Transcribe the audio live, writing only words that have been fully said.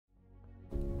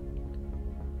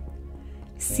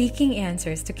Seeking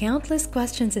answers to countless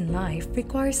questions in life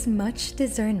requires much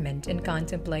discernment and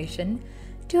contemplation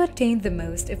to attain the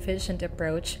most efficient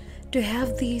approach to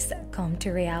have these come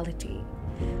to reality.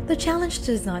 The challenge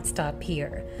does not stop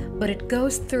here, but it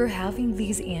goes through having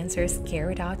these answers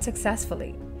carried out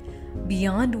successfully.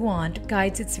 Beyond Want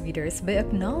guides its readers by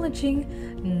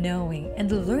acknowledging, knowing,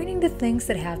 and learning the things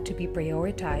that have to be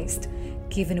prioritized,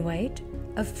 given weight,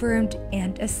 affirmed,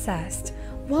 and assessed,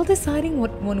 while deciding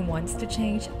what one wants to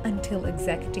change until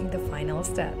executing the final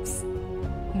steps.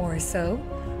 More so,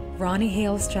 Ronnie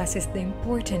Hale stresses the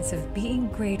importance of being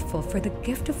grateful for the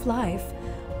gift of life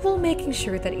while making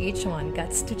sure that each one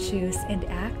gets to choose and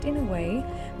act in a way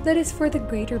that is for the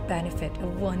greater benefit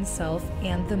of oneself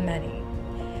and the many.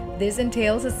 This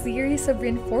entails a series of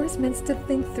reinforcements to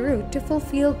think through to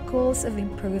fulfill goals of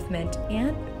improvement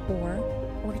and/or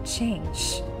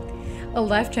change. A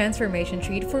life transformation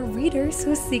treat for readers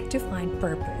who seek to find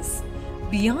purpose.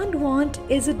 Beyond Want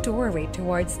is a doorway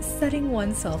towards setting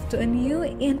oneself to a new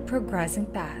and progressing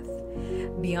path.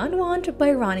 Beyond Want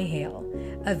by Ronnie Hale,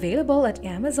 available at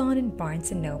Amazon and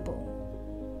Barnes & Noble.